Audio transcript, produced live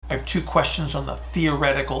I have 2 questions on the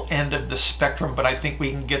theoretical end of the spectrum, but I think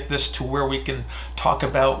we can get this to where we can talk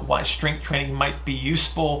about why strength training might be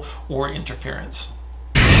useful or interference.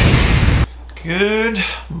 Good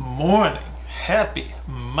morning. Happy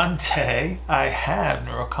Monday. I have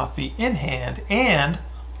NeuroCoffee in hand, and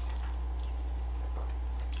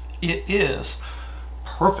it is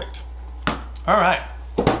perfect. All right.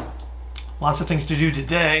 Lots of things to do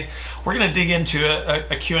today. We're going to dig into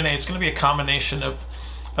a Q&A. It's going to be a combination of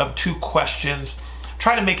 2 questions.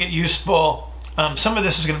 Try to make it useful. Some of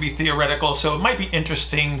this is going to be theoretical, so it might be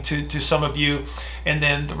interesting to some of you, and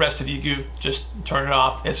then the rest of you just turn it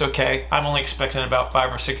off. It's okay. I'm only expecting about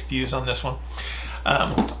 5 or 6 views on this one.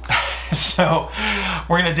 So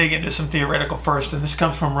we're going to dig into some theoretical first, and this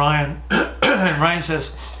comes from Ryan. And Ryan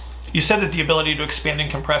says, you said that the ability to expand and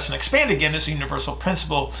compress and expand again is a universal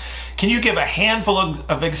principle. Can you give a handful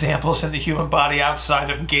of examples in the human body outside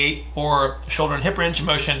of gait or shoulder and hip range of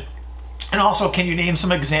motion? And also, can you name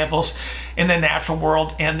some examples in the natural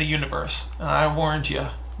world and the universe? I warned you.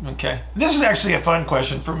 Okay. This is actually a fun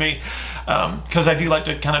question for me because I do like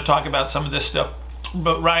to kind of talk about some of this stuff.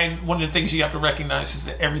 But Ryan, one of the things you have to recognize is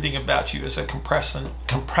that everything about you is a compression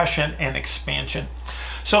and expansion.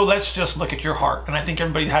 So let's just look at your heart. And I think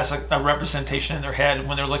everybody has a representation in their head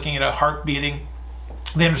when they're looking at a heart beating.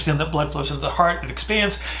 They understand that blood flows into the heart, it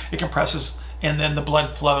expands, it compresses, and then the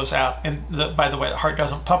blood flows out. And by the way, the heart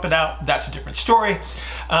doesn't pump it out. That's a different story.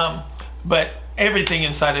 But everything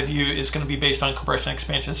inside of you is going to be based on compression and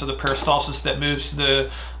expansion. So the peristalsis that moves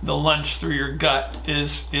the lunch through your gut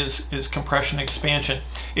is compression and expansion.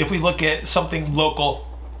 If we look at something local,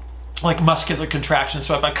 like muscular contraction,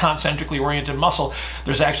 so if a concentrically oriented muscle,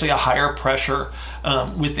 there's actually a higher pressure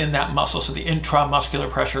within that muscle. So the intramuscular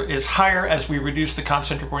pressure is higher. As we reduce the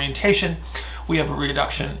concentric orientation, we have a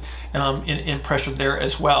reduction in pressure there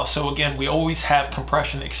as well. So again, we always have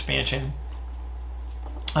compression expansion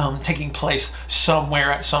taking place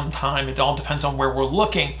somewhere at some time. It all depends on where we're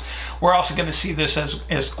looking. We're also going to see this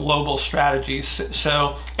as global strategies.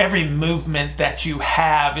 So every movement that you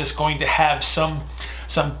have is going to have some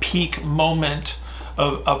peak moment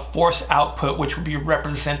of force output, which would be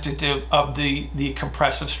representative of the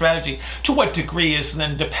compressive strategy. To what degree is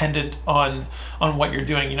then dependent on what you're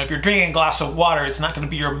doing. You know, if you're drinking a glass of water, it's not going to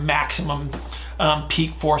be your maximum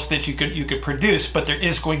peak force that you could produce, but there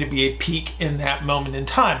is going to be a peak in that moment in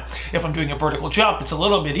time. If I'm doing a vertical jump, it's a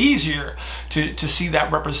little bit easier to see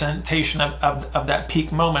that representation of that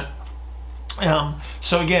peak moment.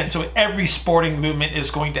 So every sporting movement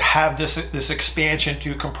is going to have this expansion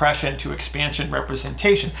to compression to expansion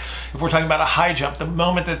representation. If we're talking about a high jump, the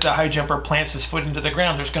moment that the high jumper plants his foot into the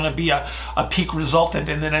ground, there's going to be a peak resultant,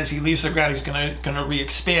 and then as he leaves the ground, he's going to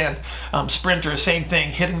re-expand. Sprinter, same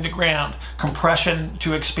thing, hitting the ground, compression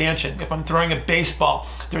to expansion. If I'm throwing a baseball,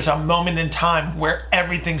 there's a moment in time where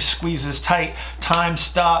everything squeezes tight, time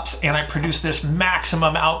stops, and I produce this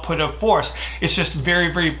maximum output of force. It's just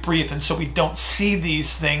very, very brief, and so we don't see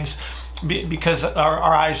these things because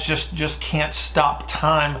our eyes just can't stop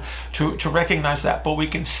time to recognize that. But we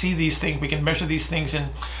can see these things, we can measure these things in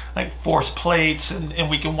like force plates, and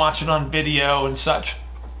we can watch it on video and such.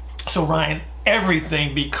 So Ryan,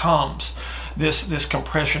 everything becomes this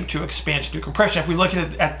compression to expansion to compression. If we look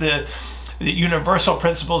at the universal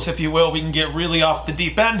principles, if you will, we can get really off the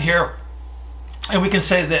deep end here. And we can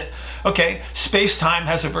say that, okay, space-time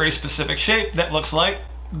has a very specific shape that looks like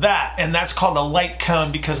that, and that's called a light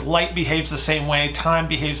cone because light behaves the same way, time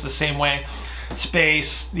behaves the same way,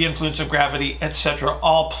 space, the influence of gravity, etc.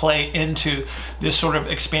 all play into this sort of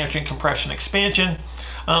expansion, compression, expansion.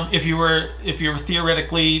 If you were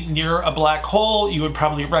theoretically near a black hole, you would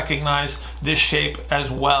probably recognize this shape as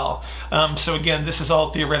well. So again, this is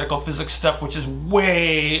all theoretical physics stuff, which is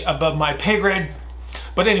way above my pay grade.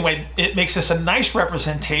 But anyway, it makes this a nice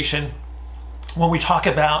representation when we talk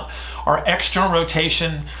about our external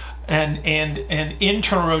rotation and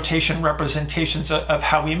internal rotation representations of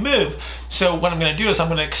how we move. So what I'm going to do is I'm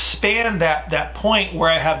going to expand that point where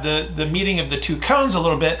I have the meeting of the 2 cones a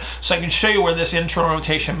little bit, so I can show you where this internal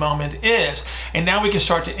rotation moment is. And now we can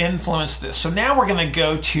start to influence this. So now we're going to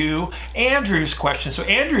go to Andrew's question. So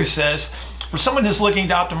Andrew says, for someone who's looking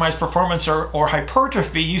to optimize performance or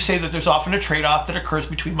hypertrophy, you say that there's often a trade-off that occurs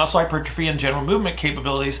between muscle hypertrophy and general movement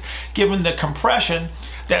capabilities, given the compression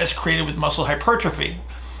that is created with muscle hypertrophy.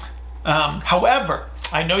 However,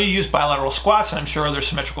 I know you use bilateral squats, and I'm sure other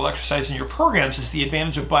symmetrical exercises in your programs. Is the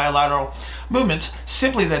advantage of bilateral movements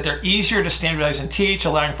simply that they're easier to standardize and teach,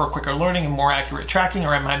 allowing for quicker learning and more accurate tracking,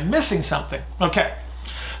 or am I missing something? Okay.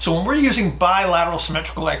 So when we're using bilateral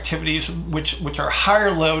symmetrical activities, which are higher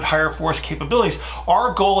load, higher force capabilities,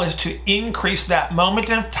 our goal is to increase that moment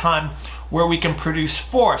in time where we can produce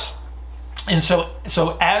force. And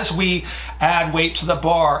so as we add weight to the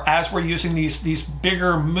bar, as we're using these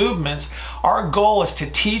bigger movements, our goal is to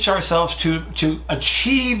teach ourselves to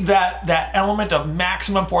achieve that element of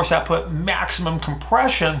maximum force output, maximum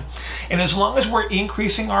compression. And as long as we're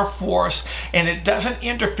increasing our force and it doesn't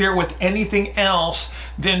interfere with anything else,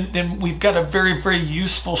 then we've got a very, very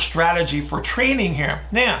useful strategy for training here.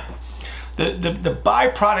 Now, the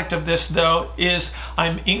byproduct of this, though, is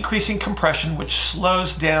I'm increasing compression, which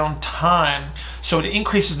slows down time. So it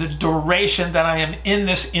increases the duration that I am in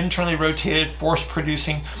this internally rotated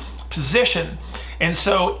force-producing position. And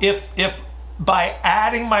so if by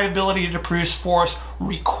adding my ability to produce force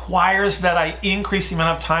requires that I increase the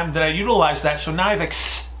amount of time that I utilize that, so now I've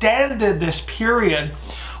extended this period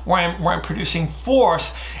where I'm producing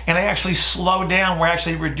force, and I actually slow down, where I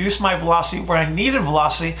actually reduce my velocity where I needed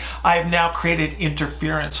velocity, I have now created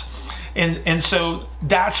interference. And so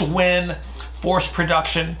that's when force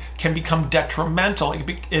production can become detrimental.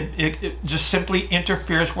 It just simply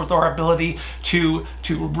interferes with our ability to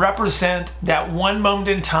represent that one moment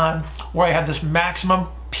in time where I have this maximum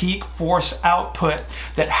peak force output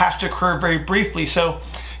that has to occur very briefly. So,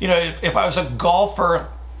 if I was a golfer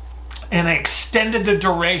and I extended the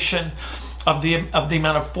duration of the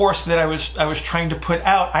amount of force that I was trying to put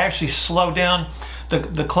out, I actually slow down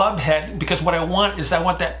the club head, because what I want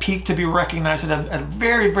that peak to be recognized at a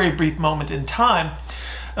very, very brief moment in time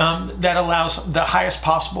that allows the highest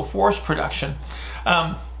possible force production.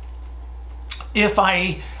 If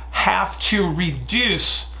I have to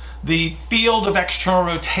reduce the field of external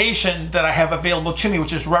rotation that I have available to me,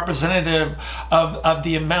 which is representative of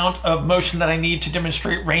the amount of motion that I need to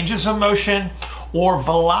demonstrate ranges of motion or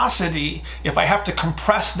velocity, if I have to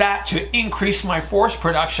compress that to increase my force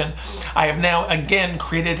production, I have now again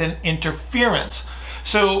created an interference.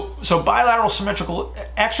 So bilateral symmetrical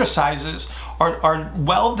exercises are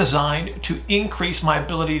well designed to increase my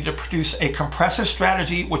ability to produce a compressive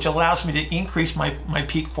strategy, which allows me to increase my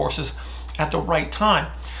peak forces at the right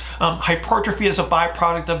time. Hypertrophy is a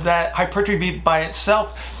byproduct of that. Hypertrophy by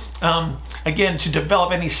itself, again, to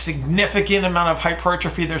develop any significant amount of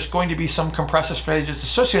hypertrophy, there's going to be some compressive strategies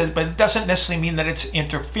associated, but it doesn't necessarily mean that it's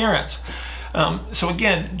interference. So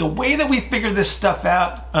again, the way that we figure this stuff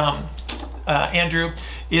out, Andrew,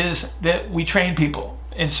 is that we train people.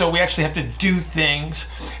 And so we actually have to do things,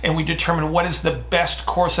 and we determine what is the best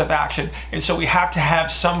course of action. And so we have to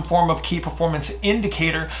have some form of key performance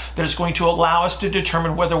indicator that is going to allow us to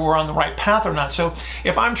determine whether we're on the right path or not. So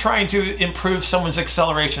if I'm trying to improve someone's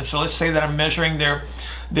acceleration, so let's say that I'm measuring their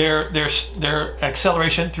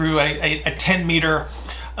acceleration through a 10-meter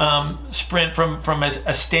sprint from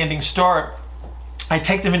a standing start, I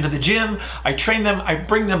take them into the gym, I train them, I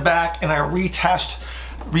bring them back, and I retest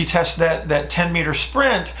that 10-meter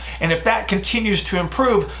sprint. And if that continues to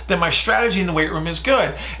improve, then my strategy in the weight room is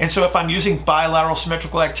good. And so if I'm using bilateral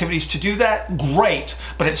symmetrical activities to do that, great.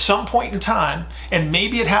 But at some point in time, and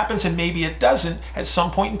maybe it happens and maybe it doesn't, at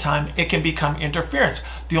some point in time, it can become interference.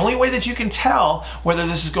 The only way that you can tell whether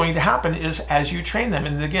this is going to happen is as you train them.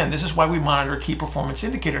 And again, this is why we monitor key performance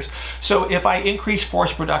indicators. So if I increase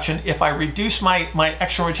force production, if I reduce my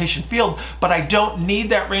external rotation field, but I don't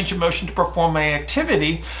need that range of motion to perform my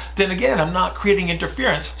activity, then again, I'm not creating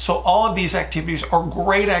interference. So all of these activities are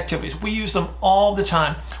great activities. We use them all the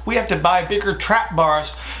time. We have to buy bigger trap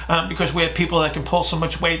bars because we have people that can pull so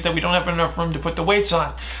much weight that we don't have enough room to put the weights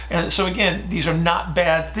on. And so again, these are not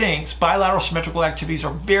bad things. Bilateral symmetrical activities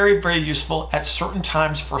are very, very useful at certain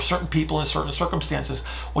times for certain people in certain circumstances.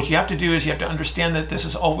 What you have to do is you have to understand that this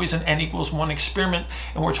is always an N=1 experiment,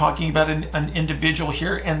 and we're talking about an individual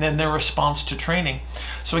here and then their response to training.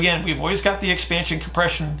 So again, we've always got the expansion,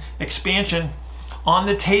 compression, expansion on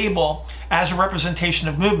the table as a representation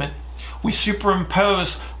of movement. We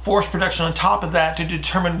superimpose force production on top of that to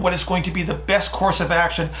determine what is going to be the best course of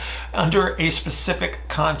action under a specific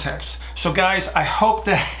context. So guys, I hope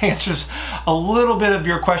that answers a little bit of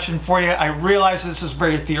your question for you. I realize this is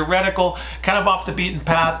very theoretical, kind of off the beaten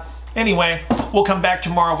path. Anyway, we'll come back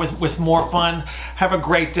tomorrow with more fun. Have a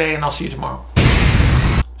great day, and I'll see you tomorrow.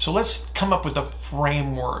 So let's come up with a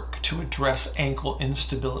framework to address ankle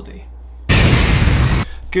instability.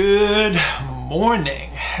 Good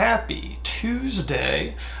morning. Happy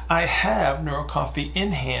Tuesday. I have NeuroCoffee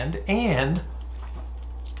in hand, and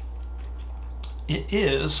it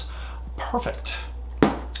is perfect.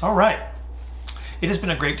 All right. It has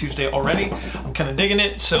been a great Tuesday already. I'm kind of digging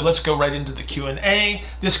it. So let's go right into the Q&A.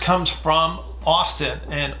 This comes from Austin,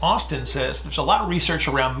 and Austin says there's a lot of research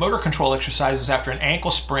around motor control exercises after an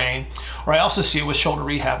ankle sprain, or I also see it with shoulder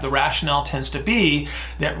rehab. The rationale tends to be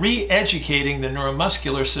that re-educating the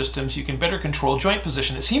neuromuscular systems, you can better control joint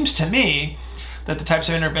position. It seems to me that the types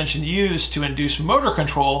of intervention used to induce motor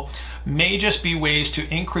control may just be ways to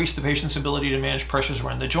increase the patient's ability to manage pressures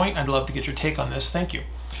around the joint. I'd love to get your take on this. Thank you.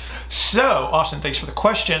 So, Austin, thanks for the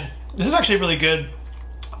question. This is actually really good.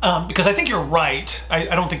 Because I think you're right.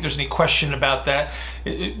 I don't think there's any question about that.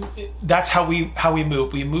 That's how we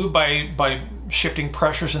move. We move by shifting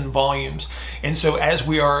pressures and volumes. And so as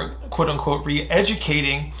we are, quote unquote,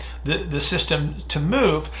 re-educating the system to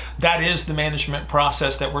move, that is the management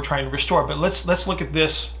process that we're trying to restore. But let's look at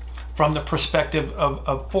this from the perspective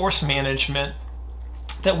of force management.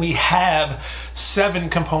 That we have 7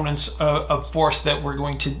 components of force that we're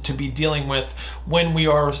going to be dealing with when we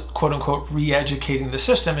are, quote unquote, re-educating the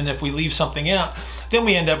system. And if we leave something out, then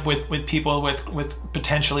we end up with people with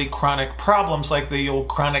potentially chronic problems like the old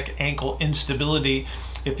chronic ankle instability,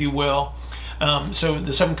 if you will. So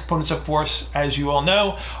the 7 components of force, as you all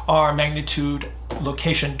know, are magnitude,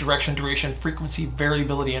 location, direction, duration, frequency,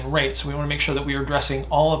 variability, and rate. So we want to make sure that we are addressing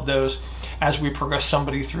all of those as we progress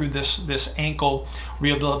somebody through this ankle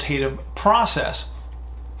rehabilitative process.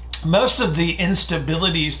 Most of the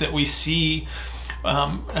instabilities that we see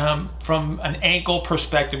from an ankle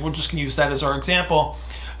perspective, we're just going to use that as our example,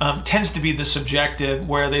 tends to be the subjective,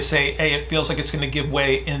 where they say, hey, it feels like it's going to give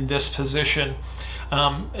way in this position.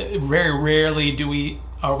 Very rarely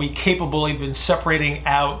are we capable of even separating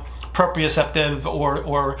out proprioceptive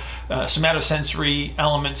or somatosensory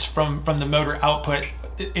elements from the motor output.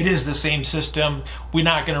 It is the same system. We're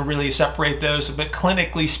not going to really separate those, but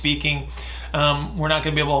clinically speaking, we're not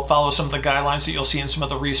going to be able to follow some of the guidelines that you'll see in some of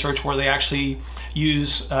the research where they actually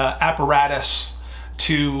use apparatus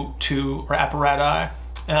or apparati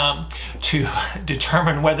to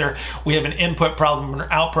determine whether we have an input problem or an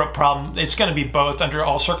output problem. It's going to be both under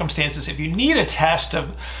all circumstances. If you need a test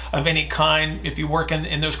of any kind, if you work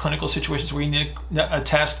in those clinical situations where you need a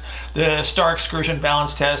test, the STAR excursion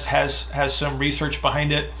balance test has some research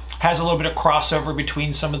behind it, has a little bit of crossover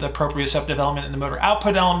between some of the proprioceptive element and the motor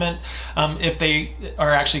output element. If they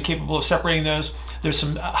are actually capable of separating those, there's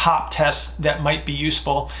some HOP tests that might be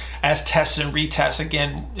useful as tests and retests,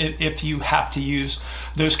 again, if you have to use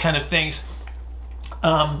those kind of things.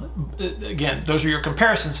 Again, those are your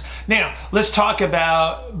comparisons. Now, let's talk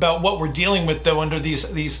about what we're dealing with, though, under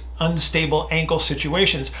these unstable ankle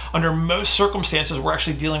situations. Under most circumstances, we're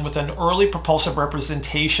actually dealing with an early propulsive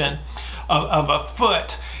representation of a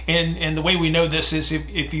foot. And the way we know this is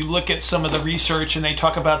if you look at some of the research and they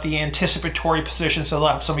talk about the anticipatory position, so they'll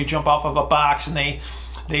have somebody jump off of a box and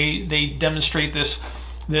they demonstrate this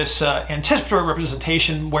anticipatory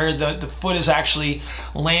representation where the foot is actually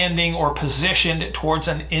landing or positioned towards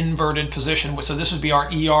an inverted position. So this would be our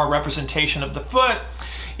ER representation of the foot.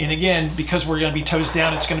 And again, because we're going to be toes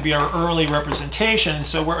down, it's going to be our early representation.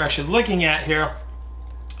 So what we're actually looking at here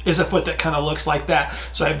is a foot that kind of looks like that.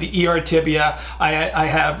 So I have the ER tibia. I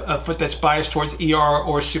have a foot that's biased towards ER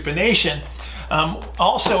or supination.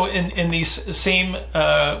 Also, in these same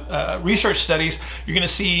research studies, you're going to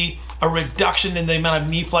see a reduction in the amount of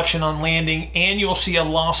knee flexion on landing, and you'll see a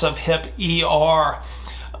loss of hip ER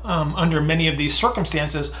under many of these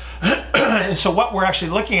circumstances. And so what we're actually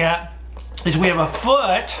looking at is we have a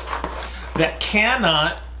foot that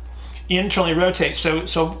cannot internally rotate. So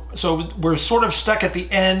we're sort of stuck at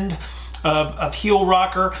the end of heel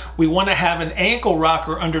rocker. We want to have an ankle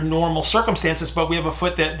rocker under normal circumstances, but we have a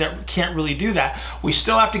foot that can't really do that. We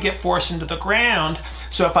still have to get force into the ground.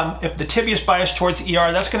 So if the tibia is biased towards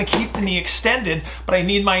ER, that's going to keep the knee extended, but I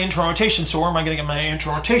need my internal rotation. So where am I going to get my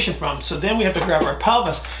internal rotation from? So then we have to grab our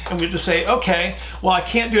pelvis and we have to say, okay, well, I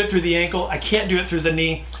can't do it through the ankle. I can't do it through the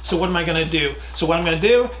knee. So what am I going to do? So what I'm going to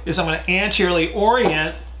do is I'm going to anteriorly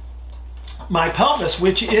orient my pelvis,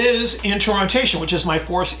 which is internal rotation, which is my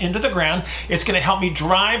force into the ground. It's going to help me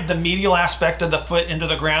drive the medial aspect of the foot into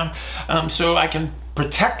the ground, so I can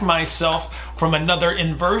protect myself from another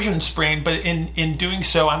inversion sprain, but in doing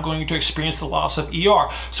so, I'm going to experience the loss of ER.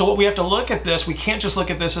 So what we have to look at this, we can't just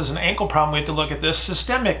look at this as an ankle problem, we have to look at this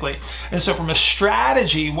systemically. And so from a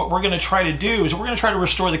strategy, what we're going to try to do is we're going to try to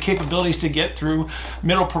restore the capabilities to get through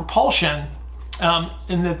middle propulsion.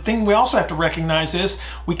 And the thing we also have to recognize is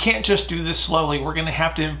we can't just do this slowly. We're going to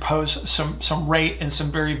have to impose some rate and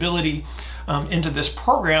some variability into this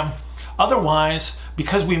program. Otherwise,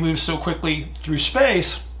 because we move so quickly through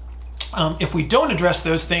space, If we don't address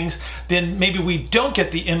those things, then maybe we don't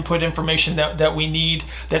get the input information that we need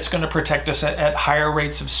that's going to protect us at higher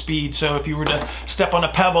rates of speed. So if you were to step on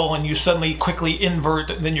a pebble and you suddenly quickly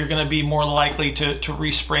invert, then you're going to be more likely to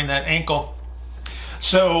re-sprain that ankle.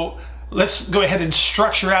 So let's go ahead and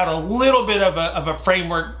structure out a little bit of a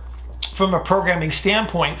framework from a programming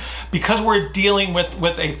standpoint. Because we're dealing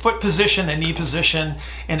with a foot position, a knee position,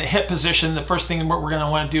 and a hip position, the first thing what we're going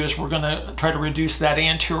to want to do is we're going to try to reduce that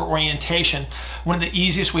anterior orientation. One of the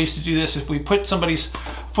easiest ways to do this, if we put somebody's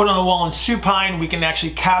foot on the wall in supine, we can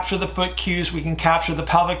actually capture the foot cues, we can capture the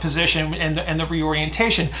pelvic position and the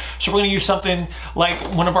reorientation. So we're going to use something like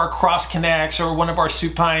one of our cross connects or one of our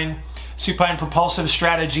supine propulsive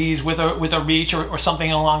strategies with a reach or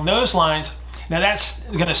something along those lines. Now that's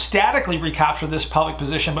going to statically recapture this pelvic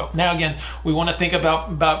position, but now again, we want to think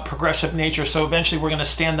about progressive nature. So eventually we're going to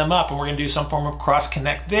stand them up and we're going to do some form of cross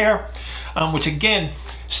connect there, which again,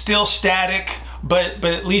 still static, but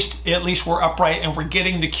at least we're upright and we're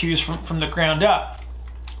getting the cues from the ground up.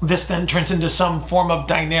 This then turns into some form of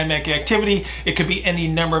dynamic activity. It could be any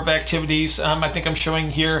number of activities. I think I'm showing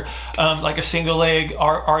here like a single leg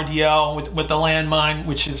RDL with the landmine,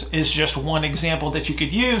 which is just one example that you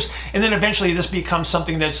could use. And then eventually this becomes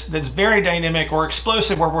something that's very dynamic or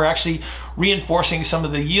explosive, where we're actually reinforcing some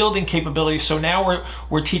of the yielding capabilities. So now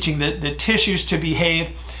we're teaching the tissues to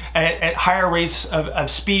behave at higher rates of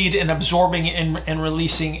speed and absorbing and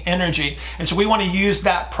releasing energy. And so we want to use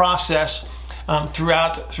that process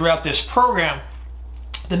throughout this program.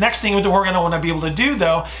 The next thing that we're going to want to be able to do,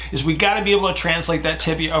 though, is we got to be able to translate that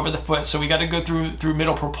tibia over the foot. So we got to go through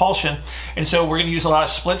middle propulsion, and so we're going to use a lot of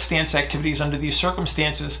split stance activities under these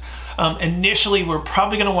circumstances. Initially, we're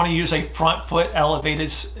probably going to want to use a front foot elevated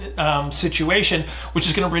situation, which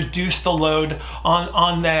is going to reduce the load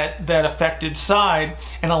on that affected side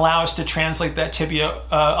and allow us to translate that tibia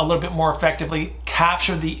a little bit more effectively,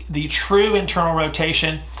 capture the true internal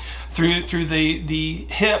rotation through the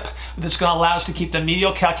hip. That's going to allow us to keep the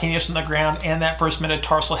medial calcaneus on the ground and that first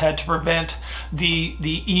metatarsal head to prevent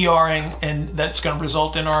the ERing, and that's going to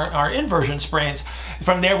result in our inversion sprains.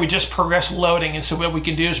 From there, we just progress loading, and so what we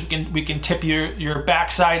can do is we can tip your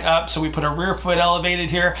backside up. So we put a rear foot elevated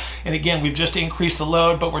here, and again, we've just increased the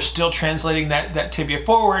load, but we're still translating that tibia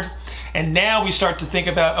forward. And now we start to think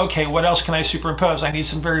about, okay, what else can I superimpose? I need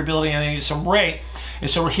some variability and I need some rate. And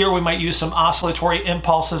so here we might use some oscillatory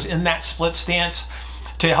impulses in that split stance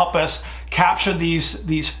to help us capture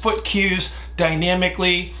these foot cues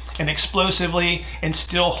dynamically and explosively and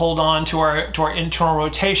still hold on to our internal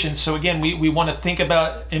rotation. So again, we want to think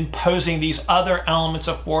about imposing these other elements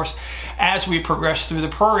of force as we progress through the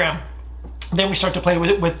program. Then we start to play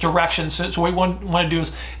with direction. So what we want to do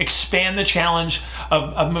is expand the challenge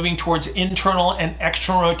of moving towards internal and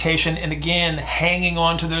external rotation, and again, hanging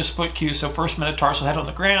on to those foot cues. So first metatarsal head on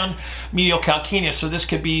the ground, medial calcaneus. So this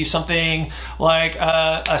could be something like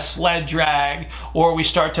a sled drag, or we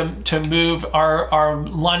start to move our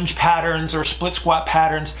lunge patterns or split squat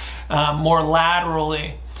patterns more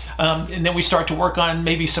laterally. And then we start to work on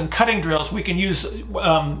maybe some cutting drills. We can use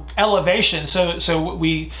elevation. So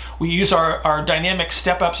we use our dynamic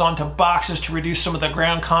step-ups onto boxes to reduce some of the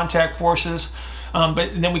ground contact forces.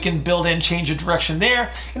 But then we can build in change of direction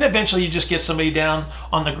there. And eventually you just get somebody down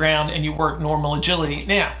on the ground and you work normal agility.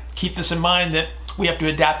 Now, keep this in mind that we have to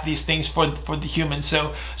adapt these things for the human.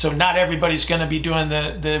 So not everybody's going to be doing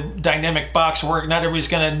the dynamic box work. Not everybody's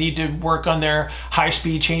going to need to work on their high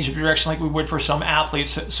speed change of direction like we would for some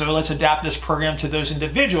athletes. So let's adapt this program to those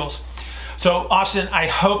individuals. So Austin, I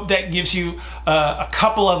hope that gives you a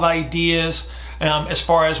couple of ideas as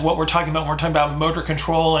far as what we're talking about when we're talking about motor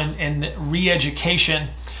control and re-education.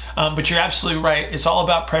 But you're absolutely right. It's all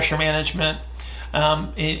about pressure management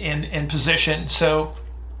and position. So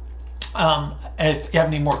if you have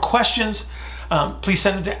any more questions, please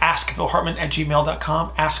send them to askbillhartman@gmail.com,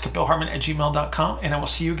 askbillhartman@gmail.com, and I will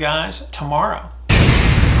see you guys tomorrow.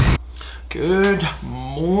 Good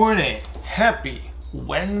morning. Happy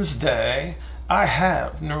Wednesday. I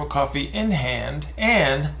have NeuroCoffee in hand,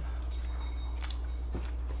 and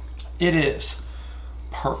it is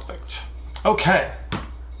perfect. Okay.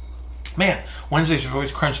 Man, Wednesdays are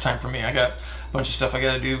always crunch time for me. I got a bunch of stuff I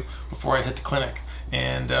got to do before I hit the clinic.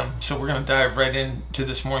 And so we're going to dive right into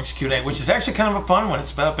this morning's Q&A, which is actually kind of a fun one. It's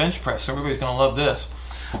about bench press, so everybody's going to love this.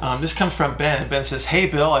 This comes from Ben. Ben says, "Hey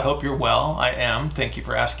Bill, I hope you're well." I am. Thank you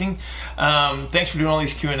for asking. Thanks for doing all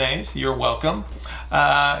these Q&As. You're welcome.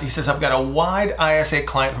 He says, "I've got a wide ISA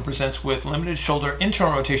client who presents with limited shoulder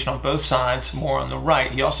internal rotation on both sides, more on the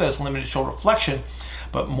right. He also has limited shoulder flexion,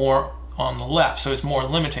 but more on the left. So it's more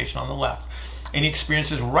limitation on the left. And he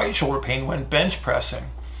experiences right shoulder pain when bench pressing.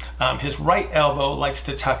 His right elbow likes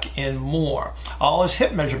to tuck in more. All his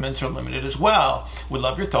hip measurements are limited as well. Would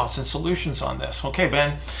love your thoughts and solutions on this. Okay,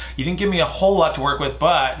 Ben, you didn't give me a whole lot to work with,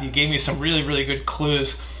 but you gave me some really, really good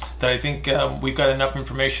clues that I think we've got enough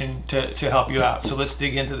information to help you out. So let's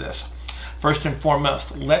dig into this. First and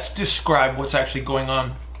foremost, let's describe what's actually going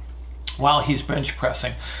on while he's bench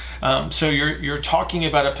pressing. So you're talking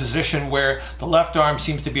about a position where the left arm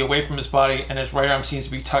seems to be away from his body and his right arm seems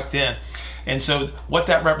to be tucked in. And so what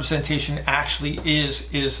that representation actually is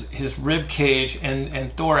his rib cage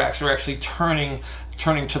and thorax are actually turning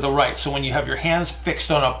to the right. So when you have your hands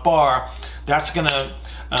fixed on a bar, that's going to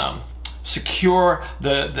secure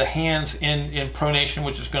the hands in pronation,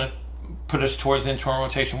 which is going to put us towards internal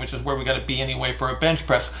rotation, which is where we got to be anyway for a bench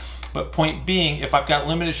press. But point being, if I've got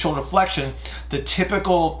limited shoulder flexion, the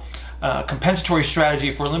typical compensatory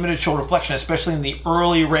strategy for limited shoulder flexion, especially in the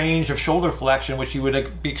early range of shoulder flexion, which you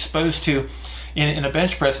would be exposed to in a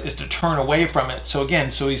bench press, is to turn away from it. So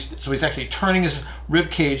again, so he's actually turning his rib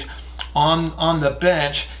cage on the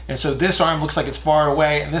bench, and so this arm looks like it's far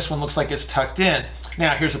away, and this one looks like it's tucked in.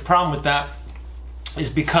 Now, here's the problem with that, is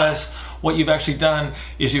because what you've actually done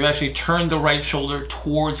is you've actually turned the right shoulder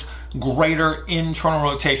towards greater internal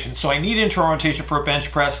rotation. So I need internal rotation for a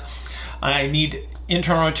bench press. I need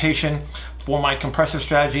internal rotation for my compressive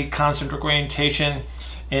strategy, concentric orientation,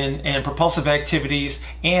 and propulsive activities.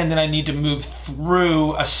 And then I need to move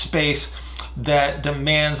through a space that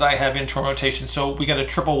demands I have internal rotation. So we got a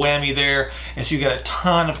triple whammy there. And so you got a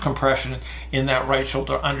ton of compression in that right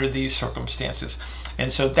shoulder under these circumstances.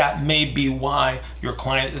 And so that may be why your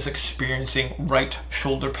client is experiencing right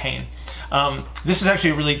shoulder pain. This is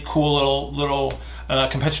actually a really cool little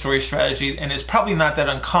compensatory strategy, and it's probably not that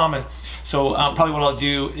uncommon. So probably what I'll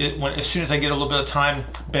do is, as soon as I get a little bit of time,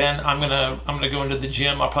 Ben, I'm gonna go into the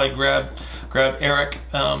gym. I'll probably grab Eric,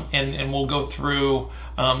 and we'll go through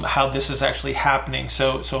how this is actually happening.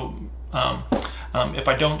 So if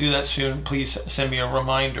I don't do that soon, please send me a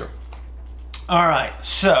reminder. All right,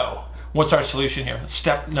 so what's our solution here?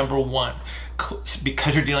 Step number one,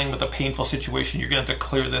 because you're dealing with a painful situation, you're going to have to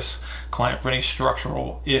clear this client for any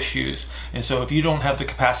structural issues. And so if you don't have the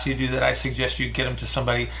capacity to do that, I suggest you get them to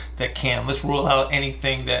somebody that can. Let's rule out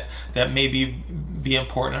anything that may be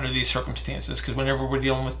important under these circumstances, because whenever we're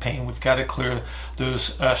dealing with pain, we've got to clear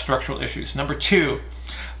those structural issues. Number two,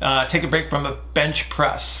 take a break from a bench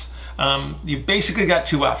press. You basically got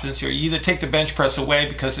two options here. You either take the bench press away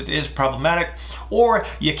because it is problematic, or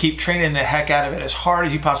you keep training the heck out of it as hard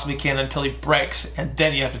as you possibly can until he breaks, and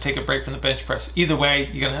then you have to take a break from the bench press. Either way,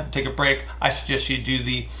 you're gonna have to take a break. I suggest you do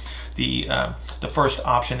the first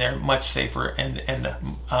option there, much safer and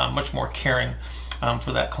much more caring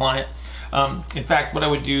for that client. In fact, what I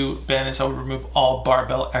would do, Ben, is I would remove all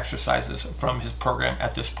barbell exercises from his program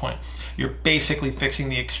at this point. You're basically fixing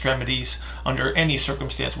the extremities under any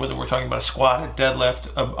circumstance, whether we're talking about a squat, a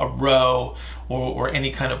deadlift, a row, or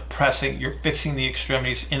any kind of pressing. You're fixing the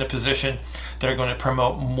extremities in a position that are going to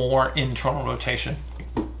promote more internal rotation.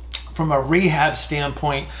 From a rehab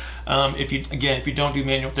standpoint, if you don't do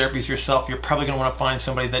manual therapies yourself, you're probably going to want to find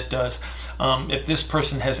somebody that does. If this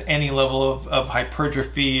person has any level of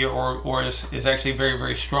hypertrophy or is actually a very,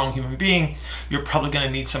 very strong human being, you're probably going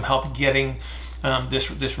to need some help getting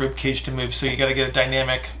this rib cage to move. So you got to get a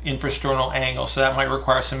dynamic infrasternal angle. So that might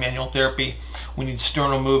require some manual therapy. We need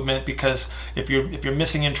sternal movement, because if you're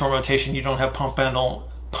missing internal rotation, you don't have pump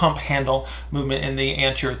handle movement in the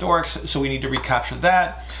anterior thorax, so we need to recapture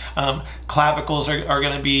that. Clavicles are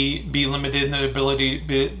going to be limited in the ability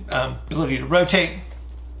to rotate.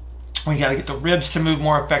 We got to get the ribs to move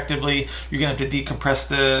more effectively. You're going to have to decompress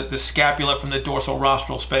the scapula from the dorsal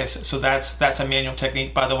rostral space. So that's a manual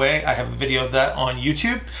technique, by the way. I have a video of that on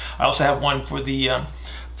YouTube. I also have one for the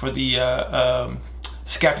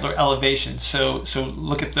scapular elevation. So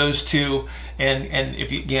look at those two, and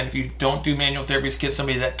if you don't do manual therapies, get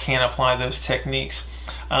somebody that can apply those techniques.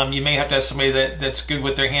 You may have to have somebody that's good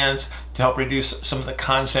with their hands to help reduce some of the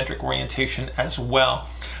concentric orientation as well.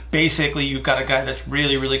 Basically, you've got a guy that's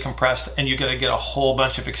really, really compressed, and you've got to get a whole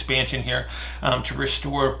bunch of expansion here to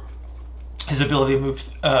restore his ability to move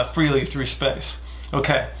freely through space.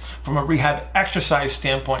 Okay, from a rehab exercise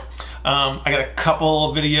standpoint, I got a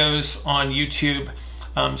couple of videos on YouTube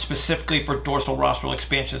specifically for dorsal rostral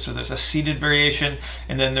expansion. So there's a seated variation,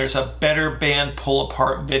 and then there's a better band pull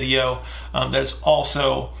apart video that is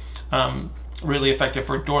also really effective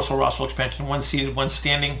for dorsal rostral expansion. One seated, one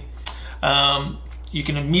standing. You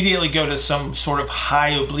can immediately go to some sort of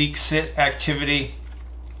high oblique sit activity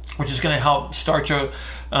which is going to help start to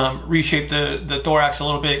reshape the thorax a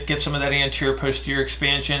little bit, get some of that anterior posterior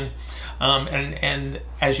expansion, and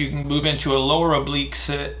as you can move into a lower oblique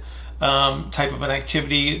sit type of an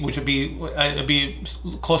activity, which would be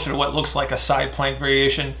closer to what looks like a side plank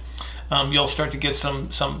variation. You'll start to get some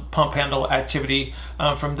pump handle activity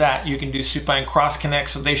from that. You can do supine cross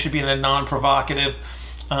connects, so they should be in a non-provocative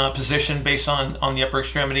position based on the upper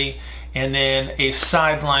extremity. And then a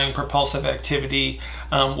side lying propulsive activity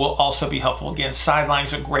will also be helpful. Again, side lying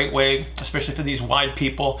is a great way, especially for these wide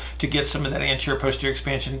people, to get some of that anterior posterior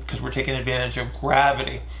expansion because we're taking advantage of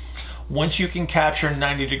gravity. Once you can capture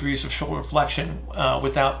 90 degrees of shoulder flexion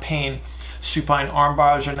without pain, supine arm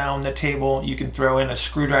bars are now on the table. You can throw in a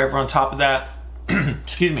screwdriver on top of that,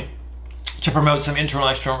 excuse me, to promote some internal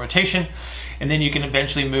external rotation. And then you can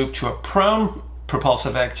eventually move to a prone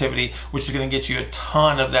propulsive activity, which is going to get you a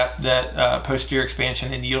ton of that posterior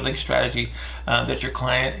expansion and yielding strategy that your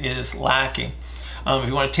client is lacking. If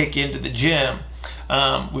you want to take you into the gym,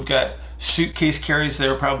 we've got suitcase carries that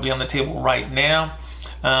are probably on the table right now.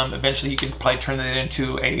 Eventually you can probably turn that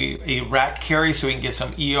into a rack carry so we can get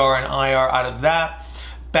some ER and IR out of that.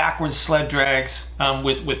 Backwards sled drags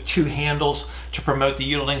with two handles to promote the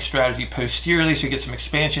yielding strategy posteriorly, so you get some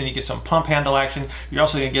expansion, you get some pump handle action. You're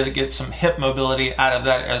also going to get some hip mobility out of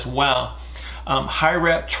that as well. High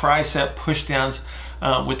rep tricep push downs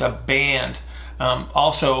with a band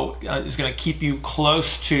also is going to keep you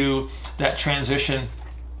close to that transition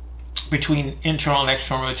between internal and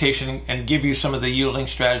external rotation and give you some of the yielding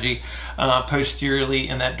strategy posteriorly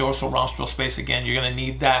in that dorsal rostral space. Again, you're going to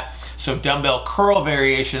need that. So dumbbell curl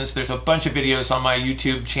variations, there's a bunch of videos on my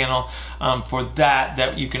YouTube channel for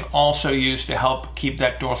that you can also use to help keep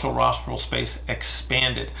that dorsal rostral space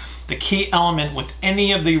expanded. The key element with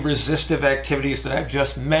any of the resistive activities that I've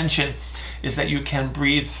just mentioned is that you can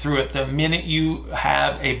breathe through it. The minute you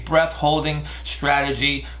have a breath holding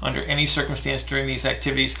strategy under any circumstance during these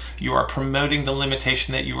activities, you are promoting the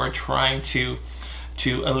limitation that you are trying to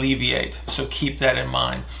alleviate. So keep that in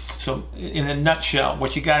mind. So in a nutshell,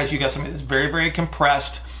 what you got is you got something that's very, very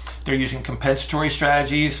compressed. They're using compensatory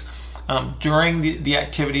strategies during the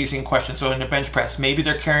activities in question. So in the bench press, maybe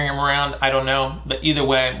they're carrying them around, I don't know, but either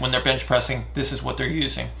way, when they're bench pressing, this is what they're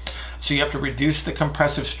using. So you have to reduce the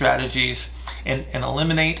compressive strategies and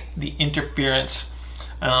eliminate the interference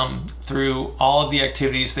through all of the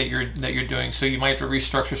activities that you're doing. So you might have to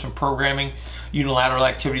restructure some programming. Unilateral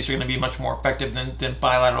activities are going to be much more effective than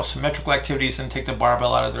bilateral symmetrical activities, and take the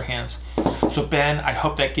barbell out of their hands. So Ben, I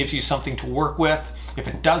hope that gives you something to work with. If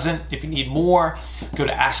it doesn't, if you need more, go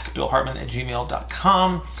to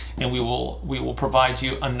askbillhartman@gmail.com and we will provide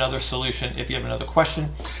you another solution if you have another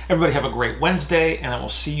question. Everybody have a great Wednesday, and I will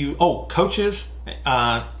see you. Oh, coaches,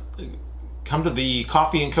 come to the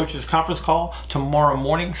Coffee and Coaches conference call tomorrow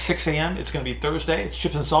morning, 6 a.m. It's going to be Thursday. It's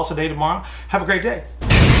Chips and Salsa Day tomorrow. Have a great day.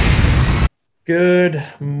 Good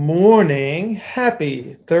morning.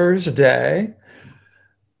 Happy Thursday.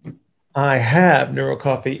 I have Neuro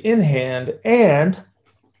Coffee in hand, and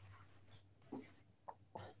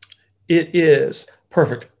it is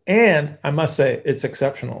perfect. And I must say, it's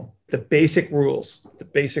exceptional. The basic rules.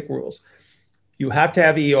 You have to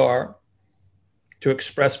have ER to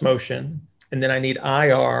express motion, and then I need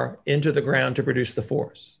IR into the ground to produce the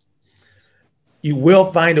force. You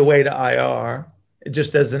will find a way to IR. It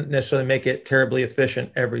just doesn't necessarily make it terribly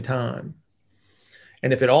efficient every time.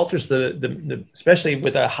 And if it alters the especially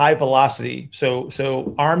with a high velocity, so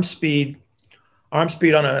arm speed on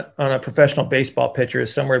a professional baseball pitcher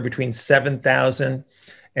is somewhere between 7,000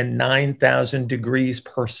 and 9,000 degrees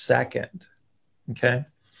per second. Okay.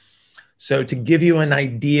 So to give you an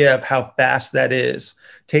idea of how fast that is,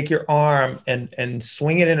 take your arm and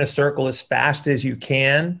swing it in a circle as fast as you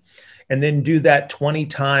can, and then do that 20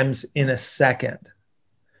 times in a second.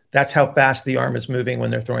 That's how fast the arm is moving when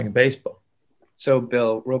they're throwing a baseball. So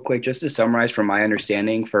Bill, real quick, just to summarize from my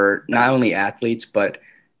understanding, for not only athletes, but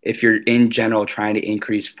if you're in general trying to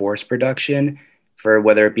increase force production for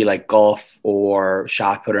whether it be like golf or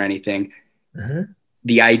shot put or anything,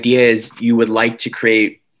 the idea is you would like to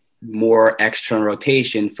create more external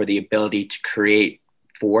rotation for the ability to create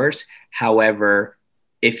force. However,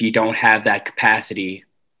 if you don't have that capacity,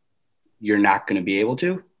 you're not going to be able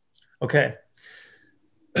to. Okay.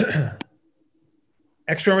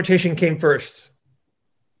 External rotation came first.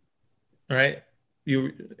 All right.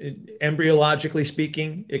 Embryologically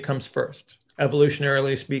speaking, it comes first.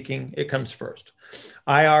 Evolutionarily speaking, it comes first.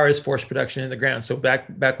 IR is force production in the ground. So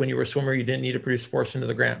back when you were a swimmer, you didn't need to produce force into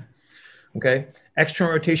the ground. Okay.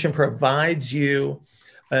 External rotation provides you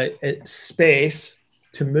a space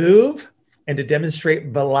to move and to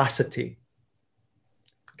demonstrate velocity.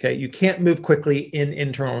 Okay. You can't move quickly in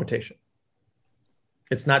internal rotation.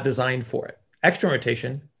 It's not designed for it. External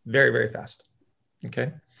rotation, very, very fast.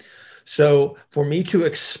 Okay. So for me to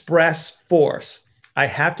express force, I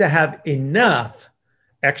have to have enough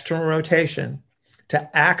external rotation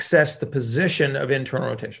to access the position of internal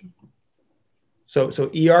rotation. So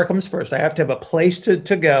ER comes first. I have to have a place to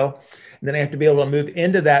go, and then I have to be able to move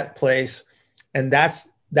into that place. And that's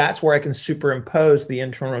where I can superimpose the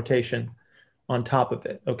internal rotation on top of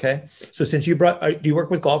it. Okay. So since you do you work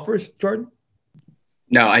with golfers, Jordan?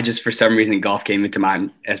 No, I just, for some reason, golf came into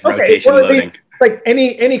mind as rotation loading. It's like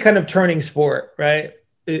any kind of turning sport, right,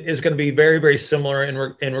 is going to be very, very similar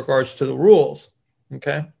in regards to the rules.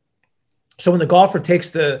 Okay. So when the golfer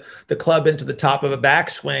takes the club into the top of a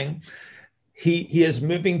backswing, he is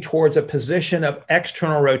moving towards a position of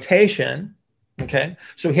external rotation. Okay.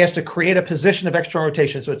 So he has to create a position of external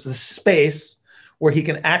rotation. So it's the space where he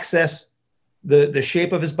can access the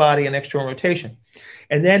shape of his body and external rotation.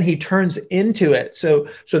 And then he turns into it. So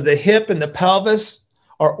the hip and the pelvis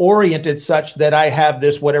are oriented such that I have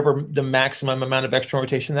this, whatever the maximum amount of external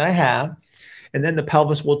rotation that I have. And then the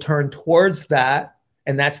pelvis will turn towards that.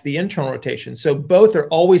 And that's the internal rotation. So both are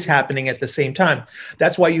always happening at the same time.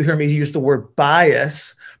 That's why you hear me use the word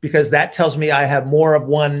bias, because that tells me I have more of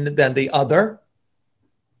one than the other.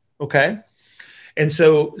 Okay. And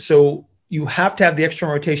so you have to have the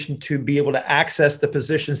external rotation to be able to access the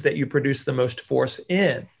positions that you produce the most force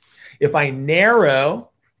in. If I narrow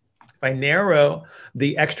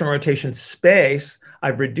the external rotation space,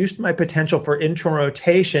 I've reduced my potential for internal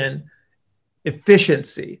rotation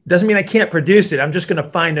efficiency. Doesn't mean I can't produce it. I'm just going to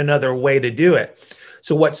find another way to do it.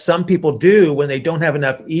 So what some people do when they don't have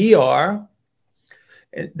enough ER,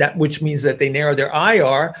 which means that they narrow their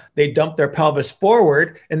IR, they dump their pelvis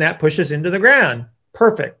forward, and that pushes into the ground.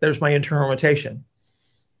 Perfect. There's my internal rotation.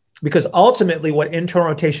 Because ultimately what internal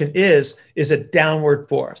rotation is a downward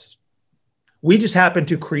force. We just happen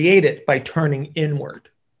to create it by turning inward.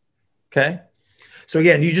 Okay. So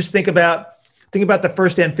again, you just think about the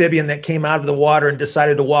first amphibian that came out of the water and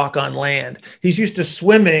decided to walk on land. He's used to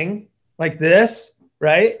swimming like this,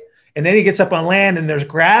 right? And then he gets up on land and there's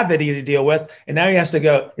gravity to deal with. And now he has to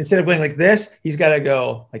go, instead of going like this, he's got to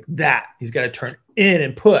go like that. He's got to turn in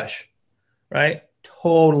and push, right?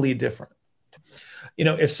 Totally different.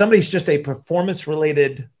 If somebody's just a performance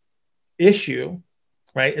related issue,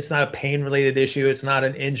 right? It's not a pain related issue. It's not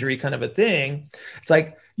an injury kind of a thing. It's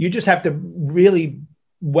like, you just have to really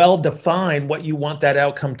well define what you want that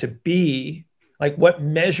outcome to be. Like, what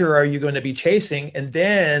measure are you going to be chasing? And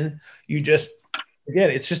then you just, again,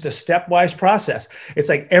 it's just a stepwise process. It's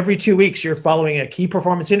like every 2 weeks you're following a key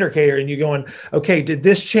performance indicator and you're going, okay, did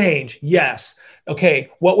this change? Yes. Okay.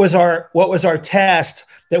 What was our test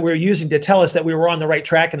that we were using to tell us that we were on the right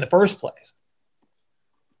track in the first place?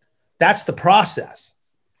 That's the process.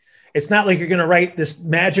 It's not like you're going to write this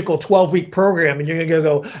magical 12-week program and you're going to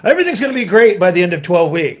go, everything's going to be great by the end of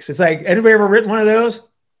 12 weeks. It's like, anybody ever written one of those?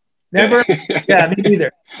 Never? Yeah, me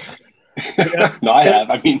neither. No, I have.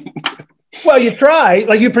 I mean, well, you try,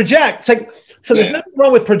 like you project. It's like, so there's nothing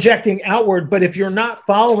wrong with projecting outward, but if you're not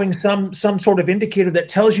following some sort of indicator that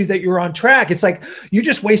tells you that you're on track, it's like you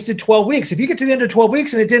just wasted 12 weeks. If you get to the end of 12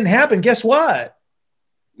 weeks and it didn't happen, guess what?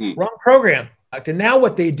 Wrong program. And now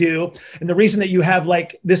what they do, and the reason that you have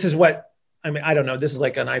this is what, I don't know, this is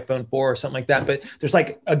like an iPhone 4 or something like that, but there's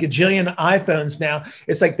like a gajillion iPhones now.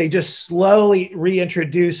 It's like they just slowly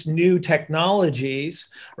reintroduce new technologies,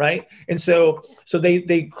 right? And so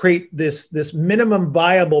they create this minimum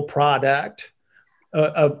viable product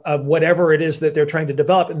of whatever it is that they're trying to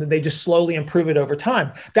develop, and then they just slowly improve it over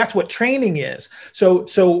time. That's what training is. So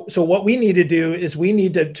what we need to do is we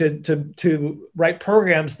need to write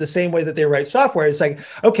programs the same way that they write software. It's like,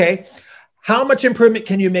 okay, how much improvement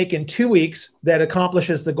can you make in 2 weeks that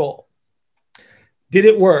accomplishes the goal? Did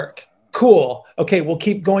it work? Cool. Okay, we'll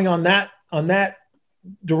keep going on that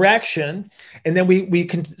direction, and then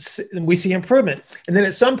we see improvement. And then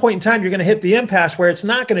at some point in time, you're going to hit the impasse where it's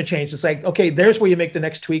not going to change. It's like, okay, there's where you make the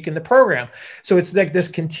next tweak in the program. So it's like this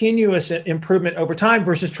continuous improvement over time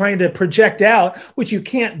versus trying to project out, which you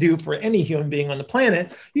can't do for any human being on the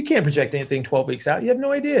planet. You can't project anything 12 weeks out. You have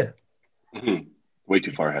no idea. Mm-hmm. Way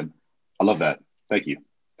too far ahead. I love that. Thank you.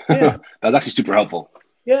 Yeah. That was actually super helpful.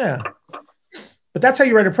 Yeah. But that's how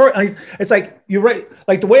you write a program. It's like you write,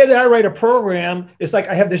 like the way that I write a program is like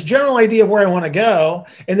I have this general idea of where I want to go,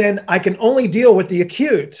 and then I can only deal with the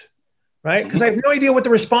acute. right? Because I have no idea what the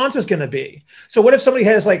response is going to be. So what if somebody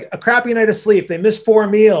has like a crappy night of sleep, they missed 4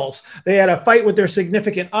 meals, they had a fight with their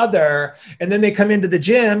significant other, and then they come into the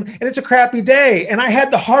gym and it's a crappy day. And I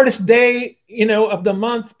had the hardest day, of the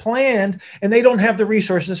month planned, and they don't have the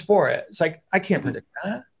resources for it. It's like, I can't predict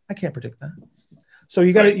that. I can't predict that. So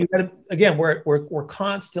you got to, again, we're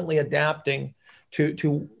constantly adapting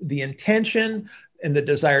to the intention and the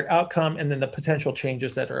desired outcome, and then the potential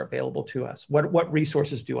changes that are available to us. What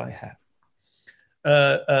resources do I have?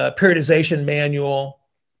 Periodization manual,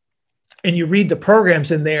 and you read the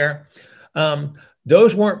programs in there.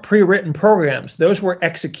 Those weren't pre-written programs. Those were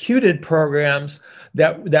executed programs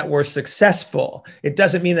that were successful. It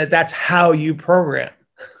doesn't mean that that's how you program.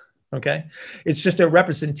 Okay, it's just a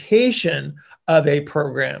representation of a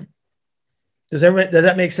program. Does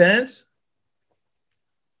that make sense?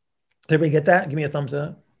 Did everybody get that? Give me a thumbs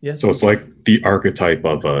up. Yes. So it's like the archetype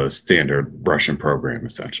of a standard Russian program,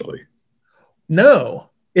 essentially. No,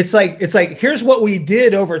 it's like here's what we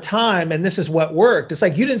did over time, and this is what worked. It's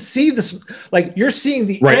like you didn't see this. Like you're seeing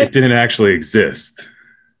the right. End. It didn't actually exist.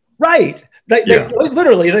 Right.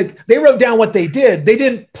 Literally, they wrote down what they did. They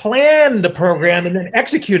didn't plan the program and then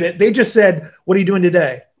execute it. They just said, "What are you doing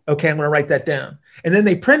today?" Okay, I'm going to write that down. And then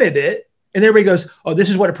they printed it. And everybody goes, "Oh, this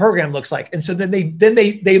is what a program looks like." And so then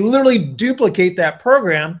they literally duplicate that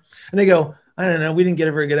program, and they go, "I don't know, we didn't get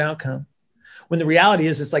a very good outcome." When the reality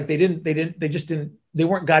is, it's like they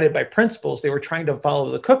weren't guided by principles. They were trying to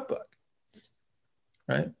follow the cookbook,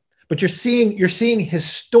 right? But you're seeing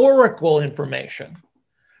historical information.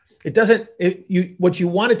 What you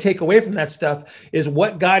want to take away from that stuff is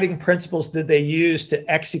what guiding principles did they use to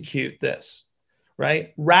execute this,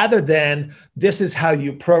 right? Rather than this is how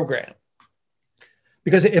you program.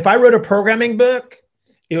 Because if I wrote a programming book,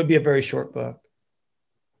 it would be a very short book.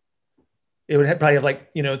 It would probably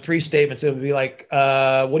have 3 statements. It would be like,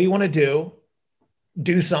 what do you want to do?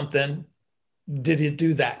 Do something. Did you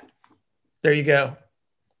do that? There you go.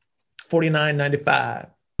 $49.95.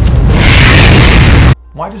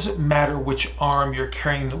 Why does it matter which arm you're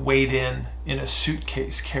carrying the weight in a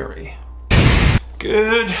suitcase carry?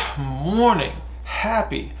 Good morning.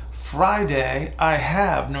 Happy Friday. I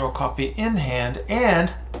have Neuro Coffee in hand,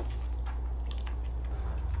 and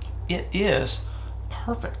it is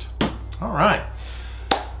perfect. All right.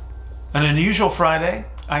 An unusual Friday.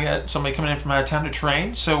 I got somebody coming in from out of town to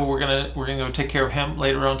train, so we're gonna go take care of him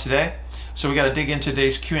later on today. So we got to dig into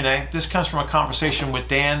today's Q&A. This comes from a conversation with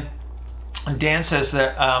Dan. And Dan says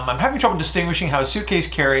that I'm having trouble distinguishing how a suitcase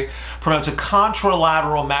carry promotes a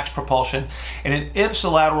contralateral max propulsion and an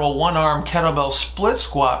ipsilateral one-arm kettlebell split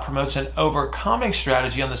squat promotes an overcoming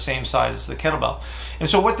strategy on the same side as the kettlebell. And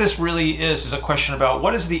so what this really is a question about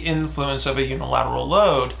what is the influence of a unilateral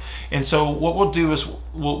load. And so what we'll do is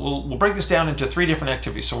we'll break this down into 3 different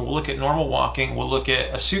activities. So we'll look at normal walking, we'll look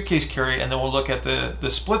at a suitcase carry, and then we'll look at the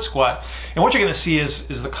split squat. And what you're going to see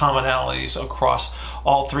is the commonalities across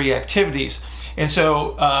all 3 activities. And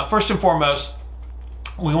so first and foremost,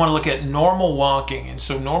 we want to look at normal walking. And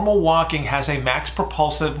so normal walking has a max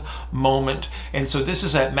propulsive moment. And so this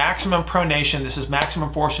is at maximum pronation. This is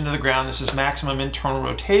maximum force into the ground. This is maximum internal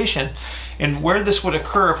rotation. And where this would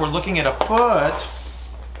occur, if we're looking at a foot,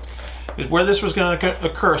 is where this was going to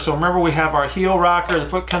occur. So remember, we have our heel rocker, the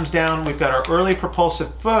foot comes down, we've got our early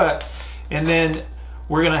propulsive foot, and then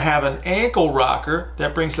we're going to have an ankle rocker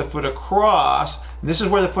that brings the foot across. And this is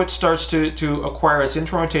where the foot starts to acquire its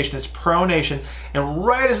internal rotation, its pronation. And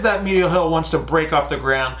right as that medial heel wants to break off the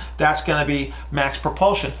ground, that's going to be max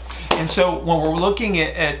propulsion. And so when we're looking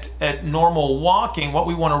at normal walking, what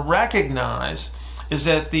we want to recognize is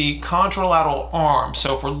that the contralateral arm,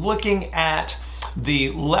 so if we're looking at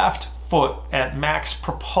the left foot at max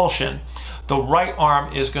propulsion, the right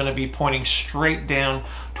arm is going to be pointing straight down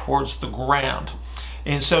towards the ground.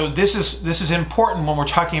 And so this is important when we're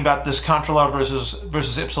talking about this contralateral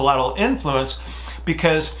versus ipsilateral influence,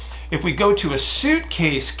 because if we go to a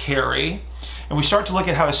suitcase carry and we start to look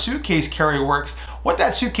at how a suitcase carry works, what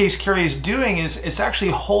that suitcase carry is doing is it's actually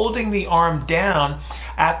holding the arm down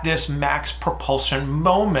at this max propulsion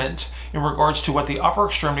moment in regards to what the upper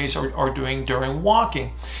extremities are doing during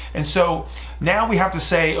walking. And so now we have to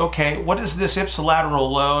say, okay, what is this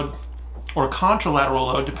ipsilateral load or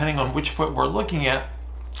contralateral load, depending on which foot we're looking at,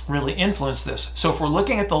 really influence this? So if we're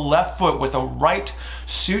looking at the left foot with a right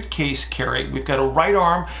suitcase carry, we've got a right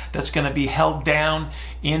arm that's going to be held down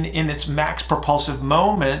in its max propulsive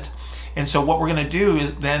moment. And so what we're going to do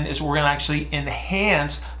is we're going to actually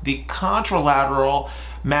enhance the contralateral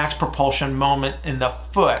max propulsion moment in the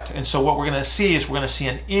foot. And so what we're going to see is we're going to see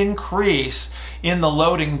an increase in the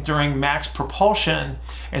loading during max propulsion.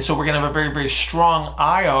 And so we're going to have a very, very strong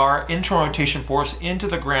IR, internal rotation force, into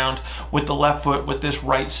the ground with the left foot with this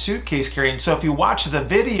right suitcase carry. And so if you watch the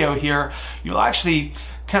video here, you'll actually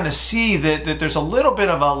kind of see that there's a little bit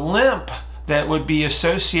of a limp that would be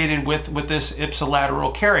associated with this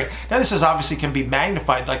ipsilateral carry. Now this is obviously can be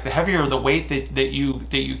magnified. Like the heavier the weight that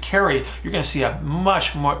you carry, you're going to see a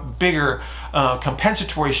much more bigger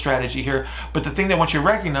compensatory strategy here. But the thing that I want you to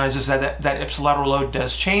recognize is that ipsilateral load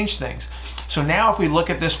does change things. So now if we look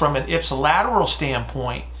at this from an ipsilateral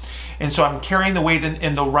standpoint, and so I'm carrying the weight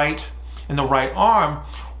in the right arm,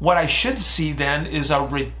 what I should see then is a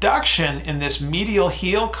reduction in this medial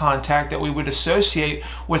heel contact that we would associate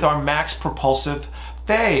with our max propulsive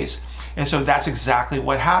phase. And so that's exactly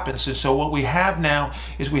what happens. And so what we have now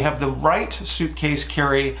is we have the right suitcase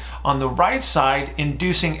carry on the right side,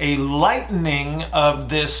 inducing a lightening of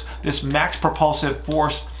this max propulsive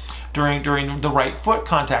force during the right foot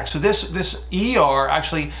contact. So this ER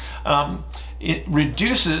actually it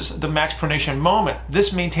reduces the max pronation moment.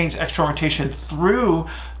 This maintains external rotation through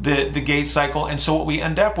the gait cycle, and so what we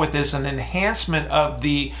end up with is an enhancement of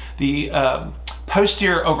the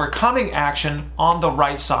posterior overcoming action on the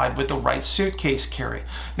right side with the right suitcase carry.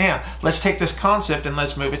 Now, let's take this concept and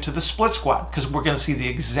let's move it to the split squat, because we're going to see the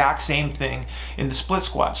exact same thing in the split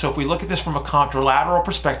squat. So if we look at this from a contralateral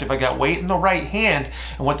perspective, I got weight in the right hand,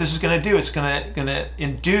 and what this is going to do, it's going to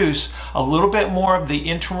induce a little bit more of the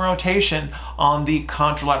internal rotation on the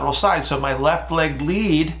contralateral side. So my left leg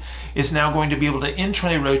lead is now going to be able to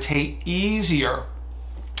internally rotate easier.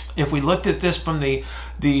 If we looked at this from the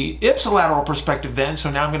ipsilateral perspective then,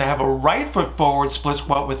 so now I'm going to have a right foot forward split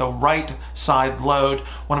squat with a right side load.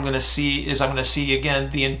 What I'm going to see is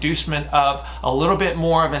again the inducement of a little bit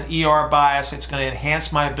more of an ER bias. It's going to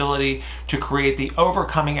enhance my ability to create the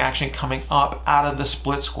overcoming action coming up out of the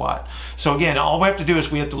split squat. So again, all we have to do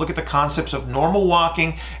is we have to look at the concepts of normal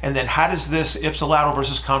walking, and then how does this ipsilateral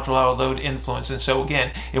versus contralateral load influence. And so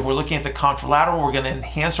again, if we're looking at the contralateral, we're going to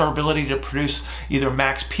enhance our ability to produce either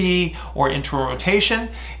max P or internal rotation.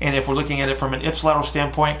 And if we're looking at it from an ipsilateral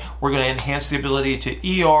standpoint, we're going to enhance the ability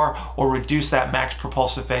to ER or reduce that max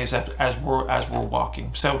propulsive phase as we're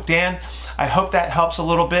walking. So Dan, I hope that helps a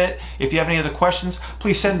little bit. If you have any other questions,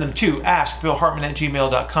 please send them to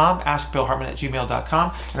askbillhartman@gmail.com,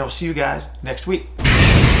 askbillhartman@gmail.com, and I will see you guys next week.